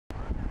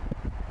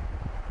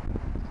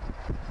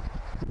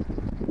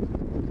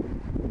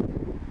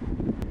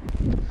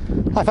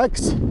Hi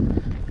folks,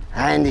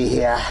 Andy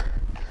here.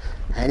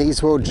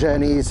 Andy's World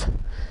Journeys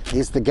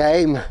is the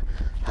game,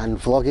 and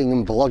vlogging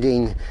and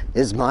blogging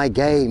is my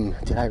game.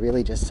 Did I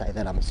really just say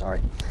that? I'm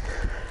sorry.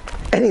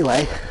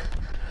 Anyway,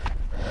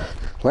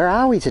 where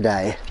are we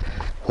today?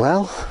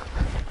 Well,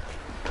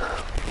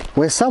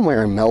 we're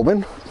somewhere in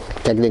Melbourne,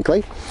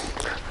 technically.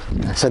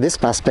 So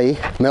this must be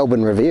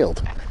Melbourne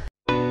Revealed.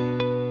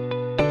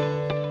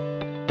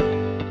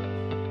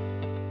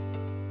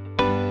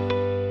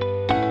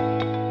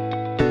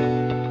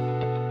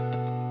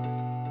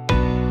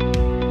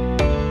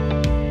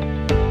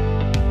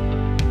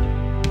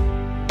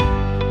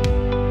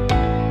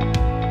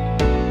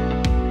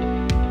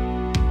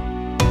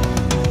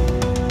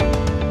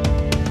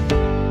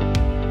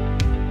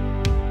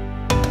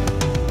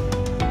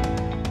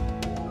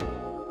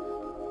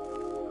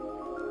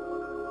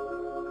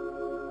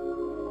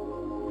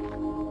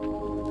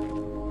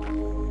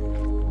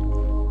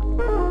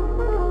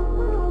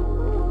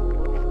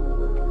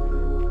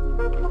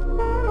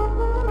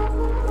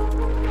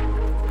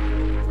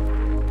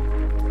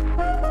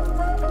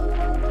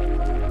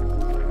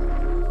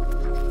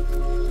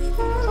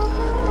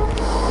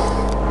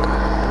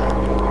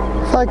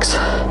 Folks,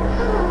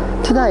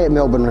 today at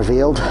Melbourne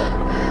Revealed,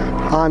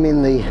 I'm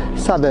in the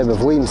suburb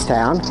of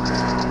Williamstown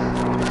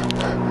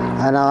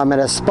and I'm at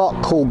a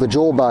spot called the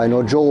Jawbone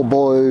or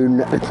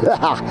Jawbone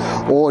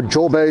or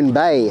Jawbone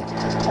Bay,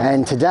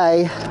 and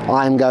today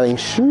I'm going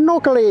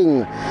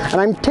snorkeling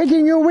and I'm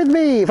taking you with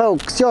me,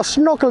 folks. You're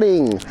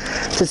snorkeling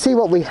to see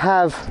what we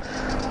have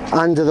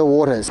under the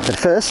waters. But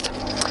first,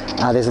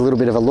 there's a little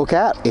bit of a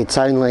lookout. It's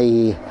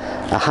only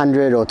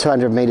 100 or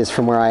 200 meters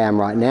from where I am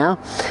right now,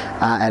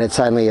 and it's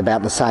only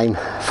about the same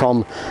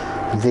from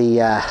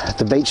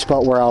the beach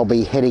spot where I'll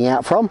be heading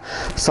out from.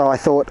 So I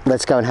thought,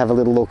 let's go and have a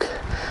little look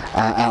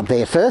out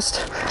there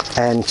first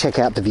and check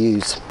out the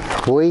views.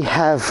 We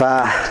have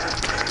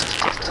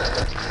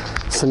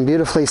some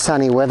beautifully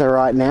sunny weather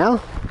right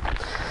now.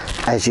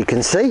 As you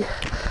can see,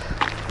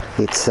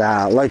 it's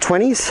low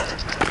 20s,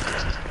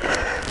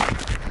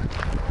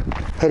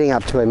 heading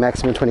up to a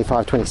maximum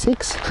 25,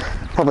 26.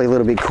 Probably a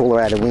little bit cooler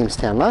out in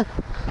Williamstown though,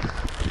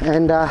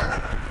 and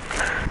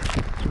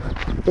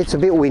it's a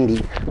bit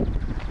windy.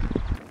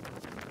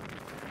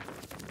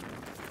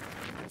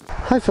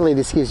 Hopefully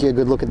this gives you a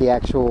good look at the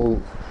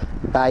actual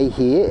bay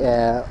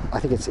here. I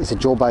think it's a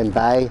Jawbone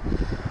Bay.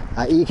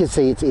 You can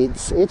see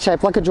it's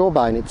shaped like a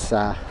jawbone. It's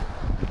not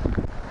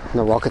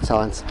rocket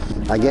science,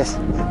 I guess,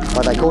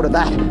 why they called it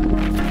that.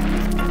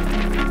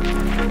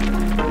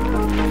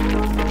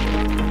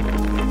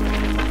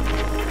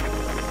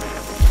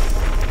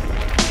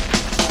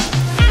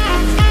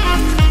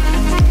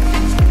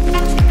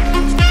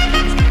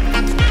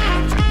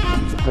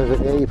 Over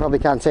there you probably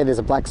can't see there's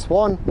a black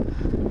swan,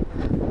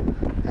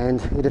 and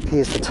it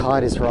appears the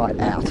tide is right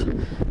out.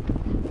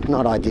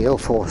 Not ideal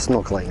for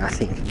snorkeling, I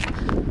think.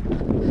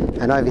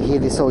 And over here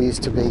this all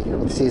used to be,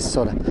 well, this is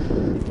sort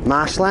of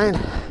marshland.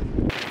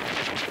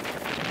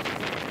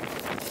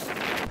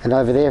 And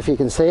over there, if you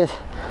can see it,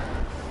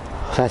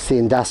 that's the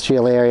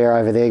industrial area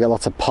over there. Got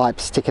lots of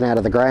pipes sticking out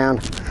of the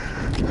ground,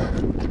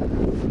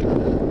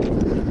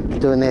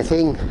 doing their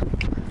thing.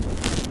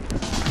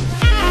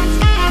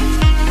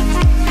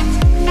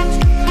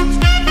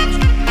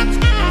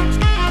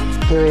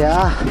 Here we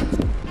are,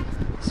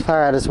 as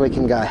far out as we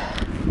can go.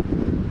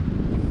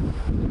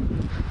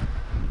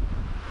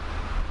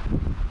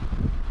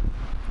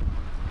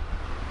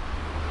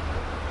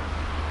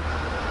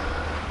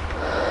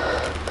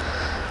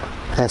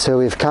 That's where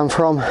we've come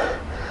from.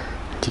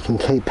 You can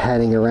keep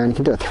panning around. You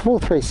can do a full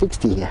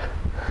 360 here,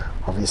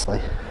 obviously.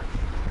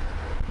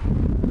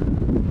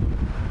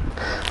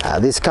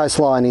 This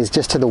coastline is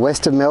just to the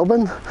west of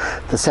Melbourne,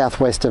 the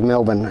southwest of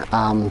Melbourne,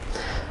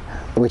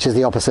 which is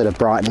the opposite of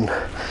Brighton.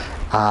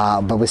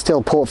 But we're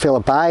still Port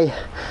Phillip Bay,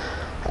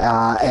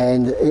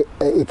 and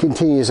it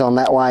continues on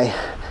that way.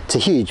 It's a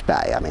huge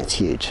bay. I mean, it's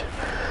huge,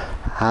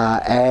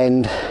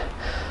 and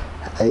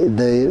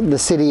the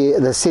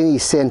city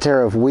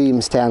centre of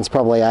Williamstown's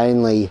probably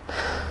only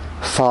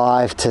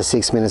 5 to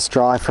 6 minutes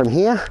drive from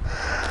here,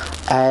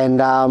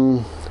 and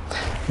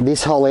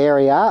this whole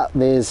area,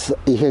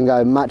 you can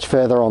go much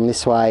further on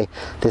this way.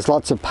 There's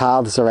lots of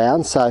paths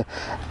around, so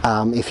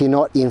if you're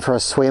not in for a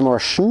swim or a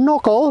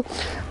snorkel,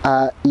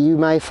 you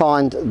may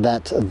find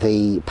that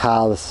the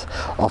paths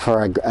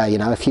offer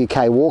a few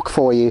K walk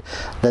for you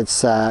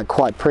that's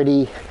quite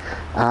pretty,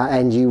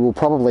 and you will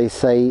probably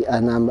see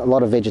a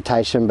lot of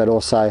vegetation, but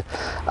also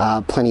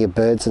plenty of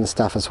birds and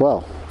stuff as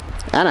well.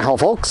 Anyhow,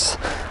 folks,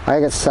 I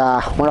guess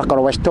we're not going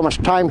to waste too much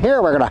time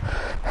here. We're going to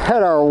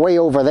head our way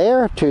over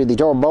there to the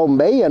Jawbone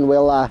Bay, and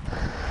we'll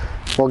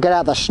get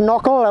out the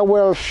snorkel and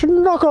we'll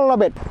snorkel a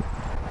bit.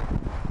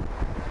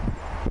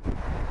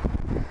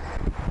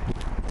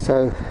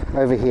 So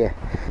over here,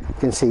 you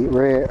can see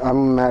where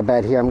I'm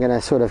about here. I'm going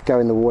to sort of go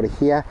in the water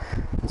here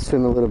and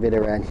swim a little bit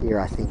around here,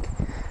 I think.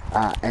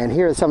 And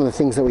here are some of the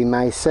things that we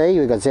may see.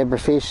 We've got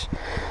zebrafish,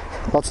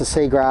 lots of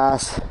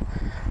seagrass,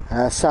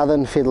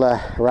 southern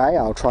fiddler ray.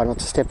 I'll try not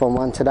to step on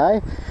one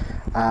today.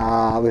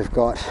 We've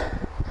got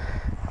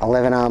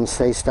 11-armed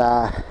sea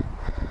star,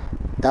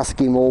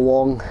 dusky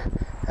morwong,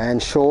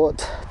 and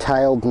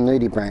short-tailed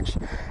nudibranch.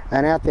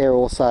 And out there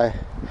also,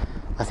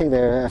 I think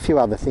there are a few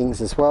other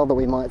things as well that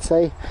we might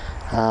see,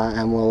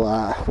 and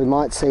we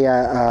might see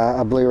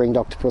a blue-ringed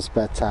octopus,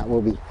 but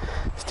we'll be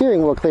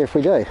steering well clear if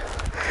we do.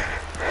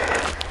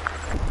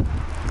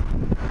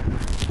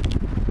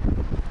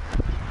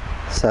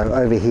 So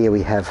over here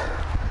we have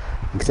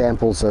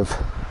examples of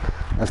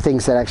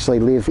things that actually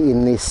live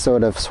in this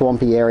sort of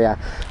swampy area,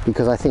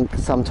 because I think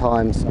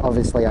sometimes,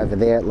 obviously over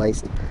there at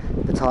least,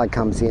 the tide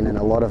comes in and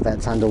a lot of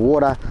that's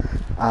underwater.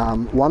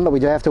 One that we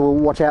do have to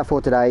watch out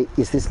for today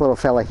is this little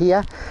fella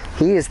here.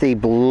 He is the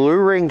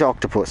blue-ringed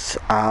octopus,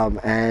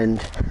 and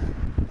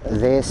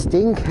their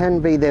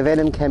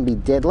venom can be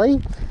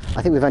deadly.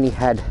 I think we've only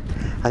had,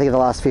 I think in the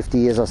last 50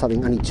 years or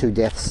something, only 2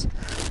 deaths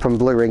from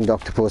blue-ringed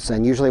octopus.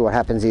 And usually what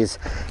happens is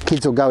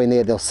kids will go in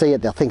there, they'll see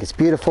it, they'll think it's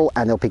beautiful,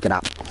 and they'll pick it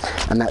up.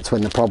 And that's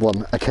when the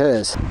problem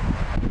occurs.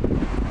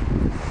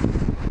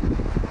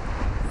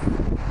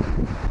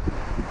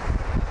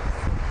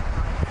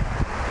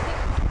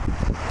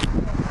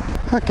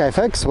 Okay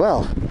folks,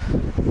 well,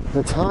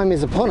 the time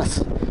is upon us.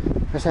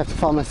 I just have to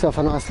find myself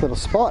a nice little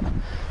spot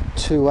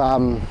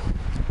to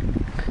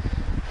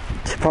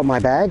put my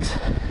bags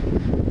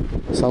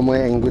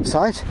somewhere in good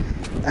sight,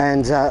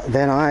 and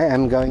then I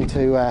am going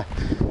to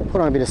put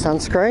on a bit of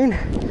sunscreen,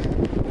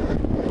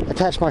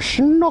 attach my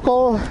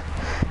snorkel,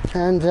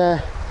 and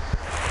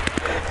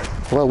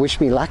well,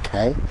 wish me luck,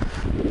 hey?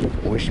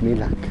 Wish me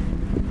luck.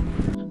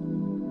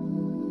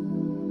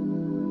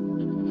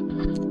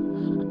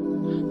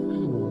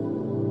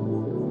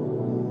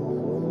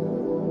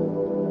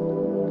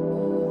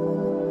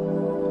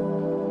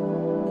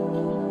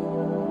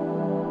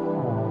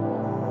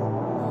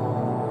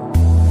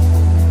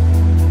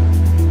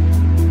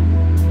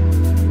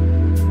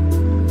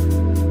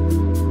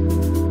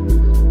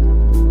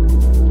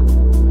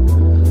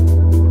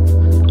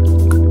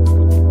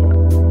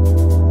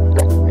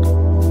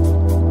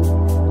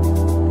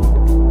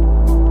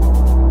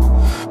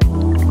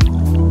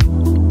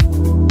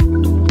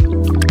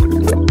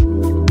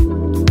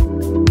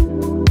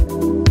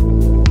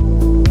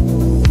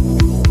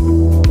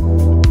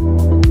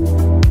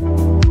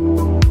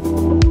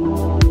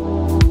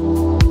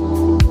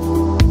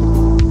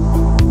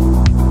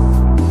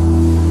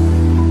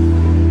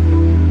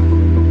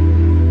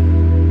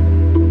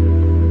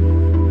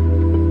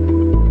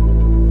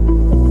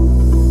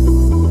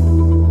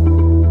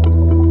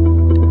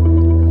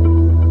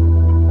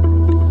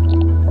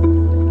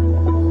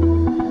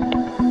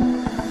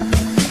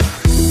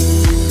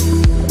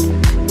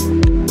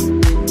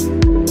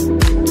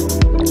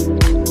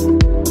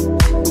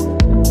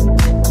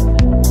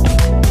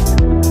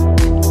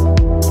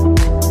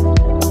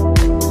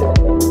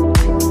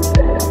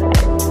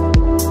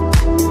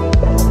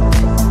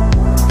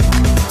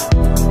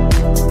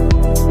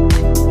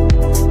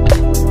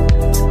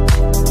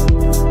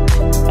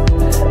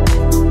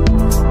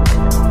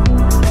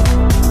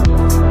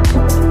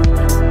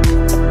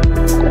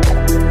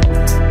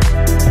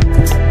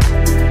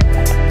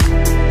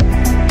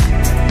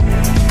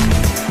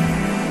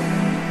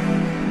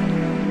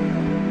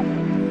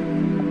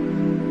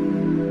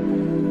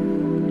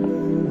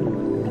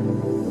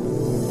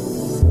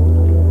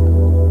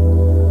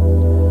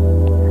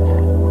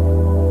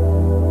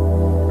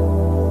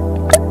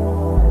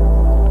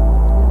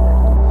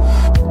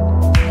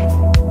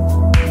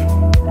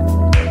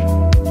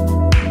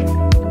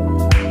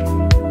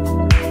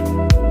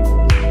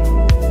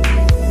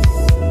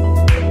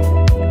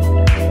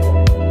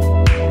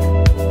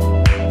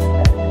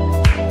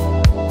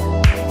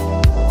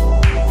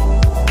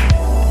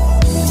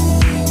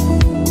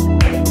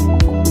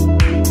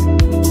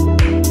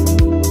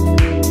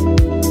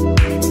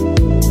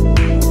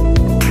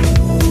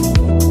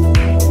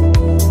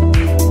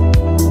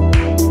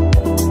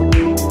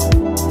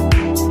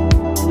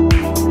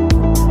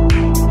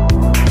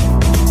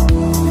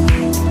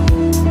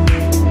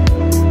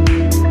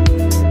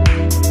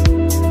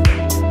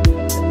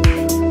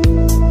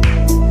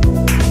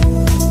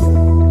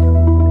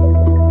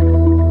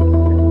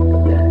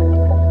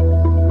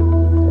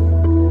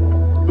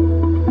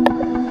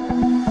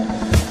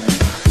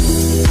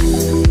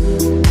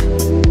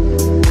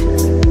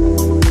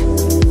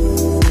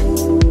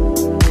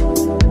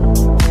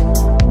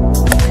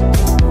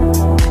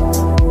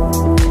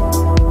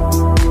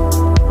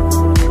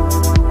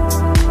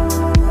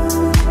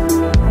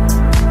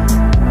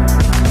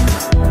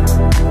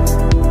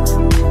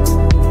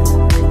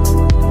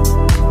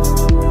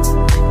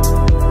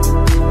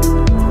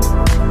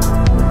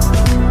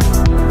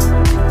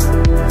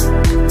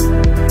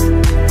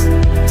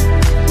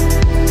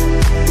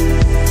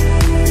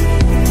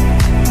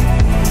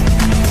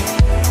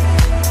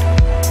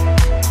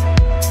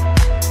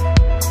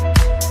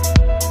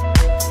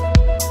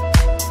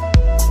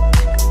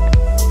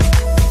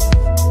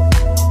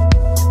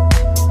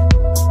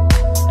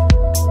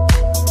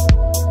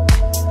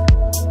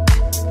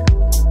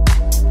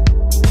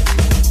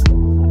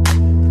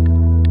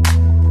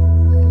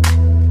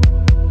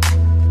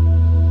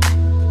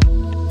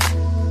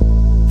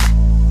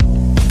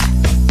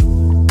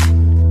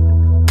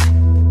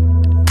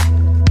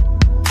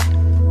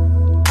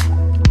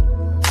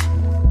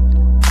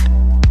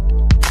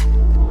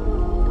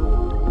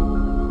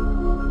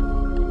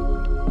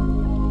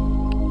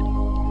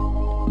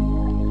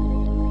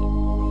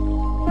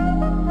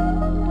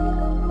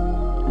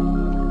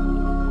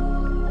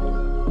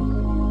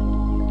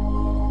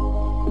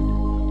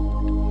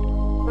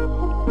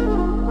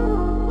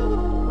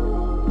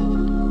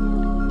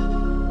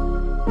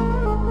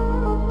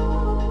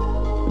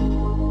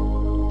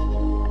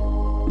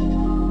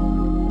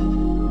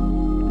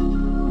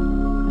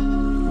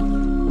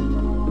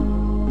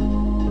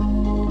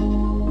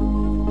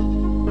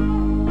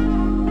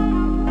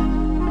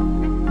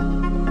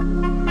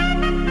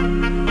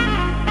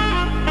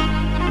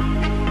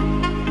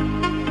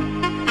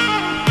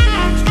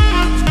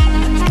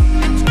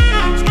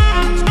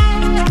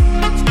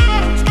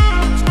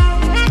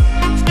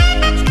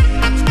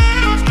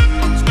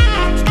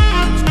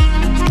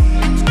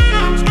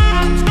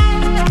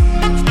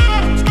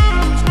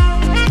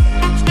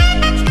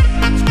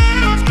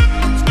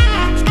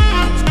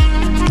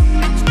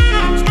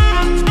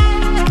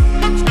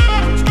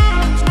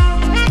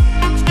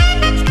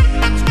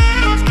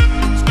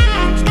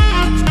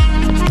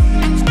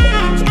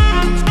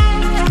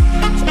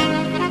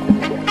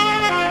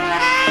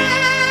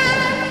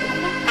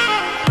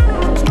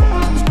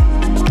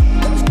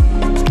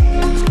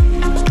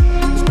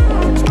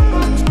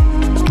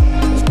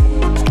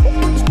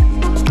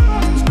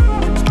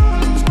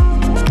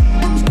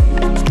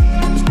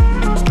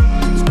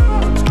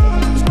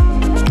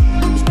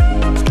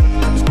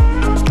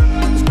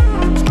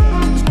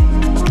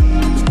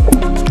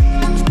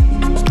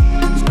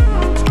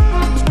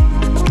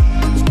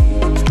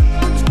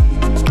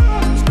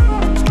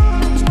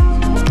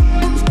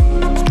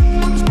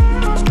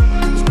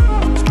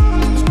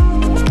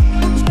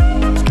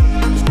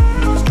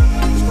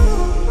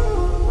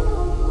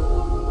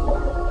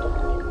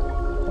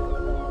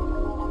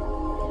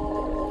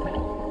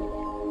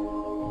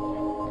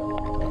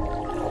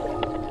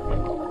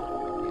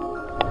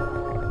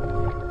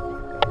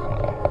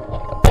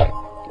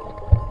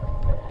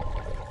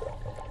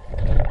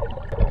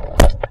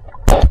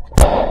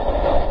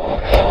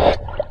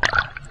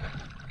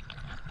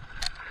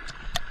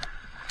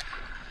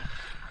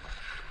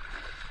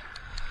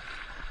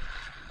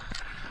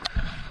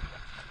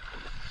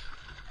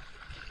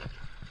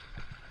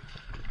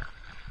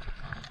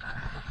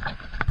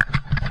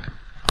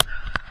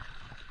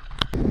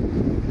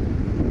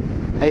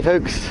 Hey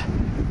folks,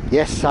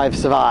 yes, I've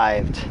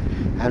survived,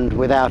 and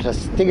without a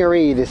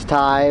stingery this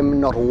time,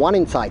 not one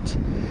in sight.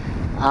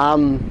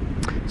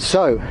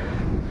 So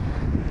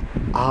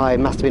I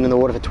must have been in the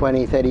water for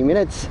 20-30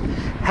 minutes,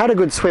 had a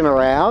good swim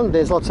around.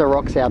 There's lots of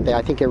rocks out there.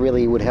 I think it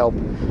really would help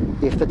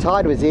if the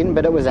tide was in,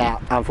 but it was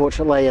out.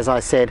 Unfortunately, as I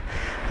said,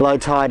 low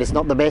tide is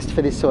not the best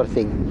for this sort of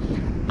thing.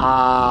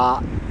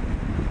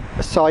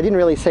 So I didn't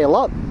really see a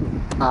lot.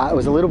 It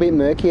was a little bit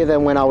murkier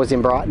than when I was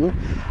in Brighton.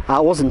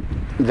 It wasn't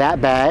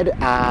that bad.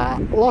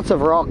 Lots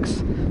of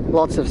rocks,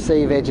 lots of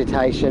sea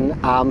vegetation,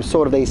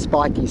 sort of these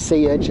spiky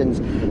sea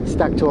urchins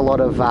stuck to a lot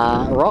of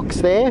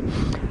rocks there.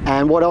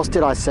 And what else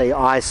did I see?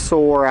 I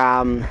saw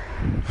a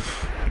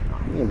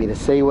bit of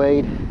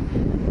seaweed,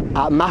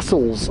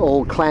 mussels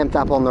all clamped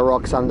up on the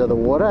rocks under the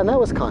water, and that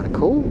was kind of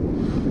cool.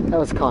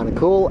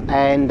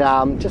 And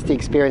just the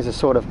experience of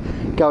sort of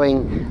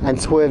going and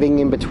swerving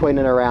in between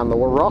and around the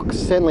rocks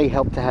certainly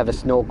helped to have a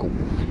snorkel.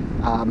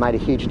 Made a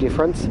huge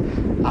difference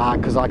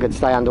because I could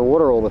stay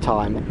underwater all the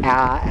time,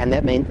 and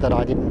that meant that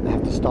I didn't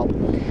have to stop.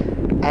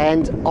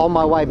 And on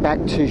my way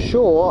back to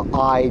shore,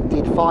 I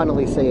did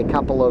finally see a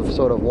couple of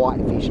sort of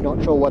whitefish,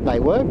 not sure what they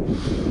were.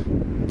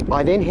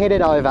 I then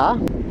headed over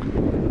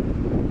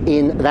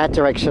in that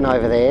direction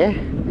over there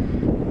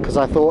because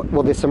I thought,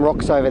 well, there's some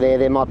rocks over there,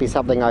 there might be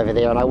something over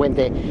there, and I went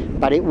there,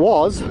 but it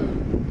was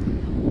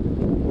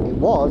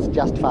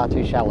just far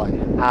too shallow,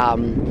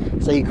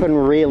 so you couldn't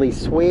really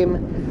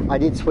swim. I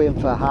did swim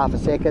for half a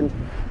second,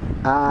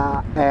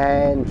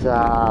 and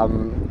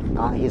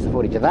here's the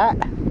footage of that.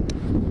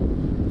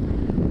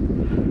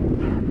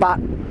 But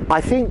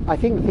I think the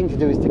thing to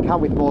do is to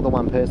come with more than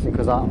one person,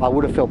 because I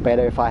would have felt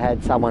better if I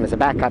had someone as a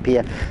backup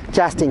here,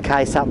 just in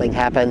case something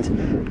happened.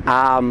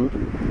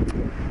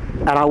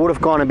 And I would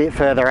have gone a bit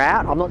further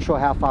out. I'm not sure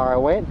how far I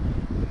went,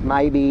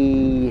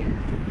 maybe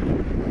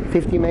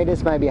 50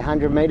 metres, maybe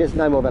 100 metres,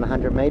 no more than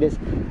 100 metres.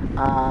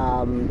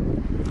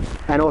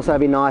 And also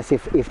it'd be nice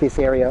if this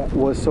area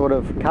was sort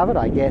of covered,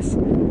 I guess,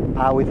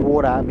 with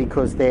water,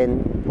 because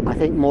then I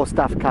think more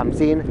stuff comes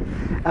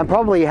in, and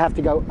probably you have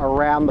to go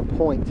around the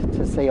point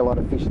to see a lot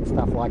of fish and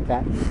stuff like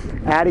that,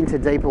 out into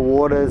deeper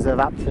waters of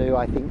up to,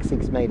 I think,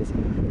 6 metres.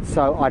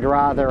 So I'd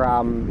rather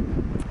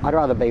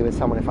be with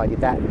someone if I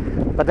did that.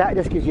 But that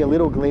just gives you a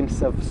little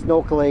glimpse of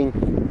snorkeling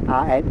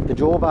at the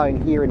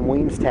Jawbone here in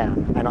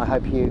Williamstown, and I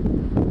hope you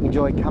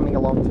enjoyed coming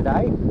along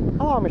today.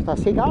 Oh, Mr.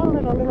 Seagull,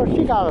 little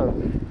seagull.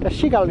 The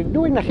seagull is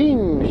doing the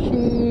thing.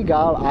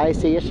 Seagull, I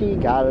see a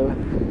seagull.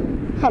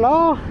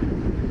 Hello?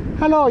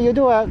 Hello, you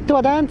do a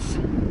dance?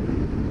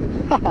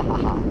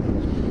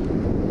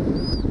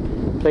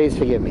 Please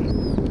forgive me.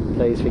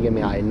 Please forgive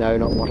me, I know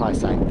not what I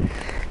say.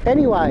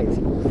 Anyways,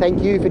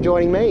 thank you for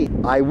joining me.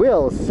 I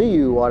will see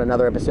you on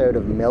another episode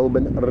of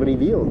Melbourne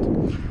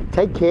Revealed.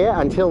 Take care.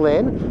 Until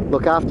then,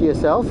 look after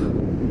yourself.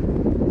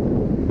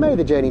 May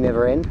the journey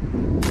never end.